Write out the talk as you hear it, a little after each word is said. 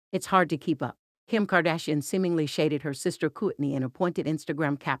It's hard to keep up. Kim Kardashian seemingly shaded her sister Kourtney in a pointed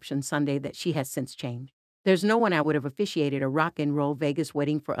Instagram caption Sunday that she has since changed. There's no one I would have officiated a rock and roll Vegas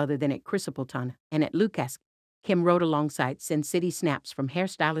wedding for other than at Appleton and at Lucas. Kim wrote alongside Sin City snaps from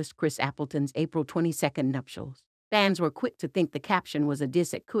hairstylist Appleton's April 22 nuptials. Fans were quick to think the caption was a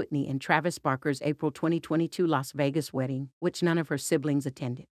diss at Kourtney and Travis Barker's April 2022 Las Vegas wedding, which none of her siblings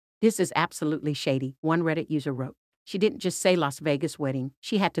attended. "This is absolutely shady," one Reddit user wrote. "She didn't just say Las Vegas wedding,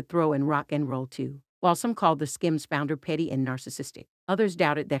 she had to throw in rock and roll too." While some called the Skims founder petty and narcissistic, others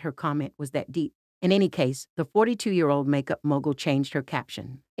doubted that her comment was that deep. In any case, the 42-year-old makeup mogul changed her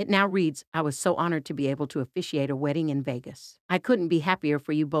caption. It now reads, "I was so honored to be able to officiate a wedding in Vegas. I couldn't be happier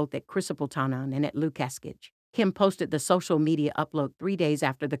for you both at Appleton and at Lucas." Kim posted the social media upload 3 days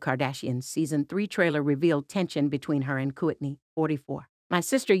after the Kardashians' Season 3 trailer revealed tension between her and Kourtney, 44. "My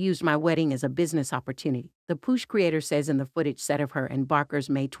sister used my wedding as a business opportunity," the Poosh creator says in the footage set of her and Barker's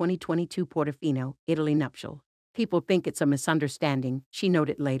May 2022 Portofino, Italy nuptial. "People think it's a misunderstanding," she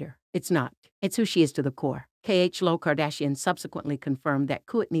noted later. "It's not. It's who she is to the core." Khloe Kardashian subsequently confirmed that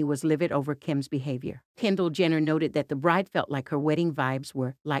Kourtney was livid over Kim's behavior. Kendall Jenner noted that the bride felt like her wedding vibes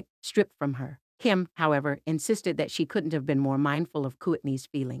were, like, stripped from her. Kim, however, insisted that she couldn't have been more mindful of Kourtney's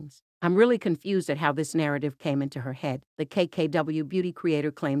feelings. "I'm really confused at how this narrative came into her head," the KKW beauty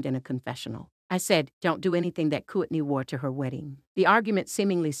creator claimed in a confessional. "I said, don't do anything that Kourtney wore to her wedding." The argument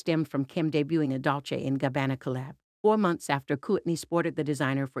seemingly stemmed from Kim debuting a Dolce & Gabbana collab 4 months after Kourtney sported the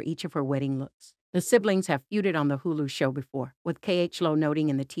designer for each of her wedding looks. The siblings have feuded on the Hulu show before, with Khloe noting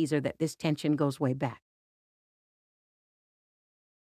in the teaser that this tension goes way back.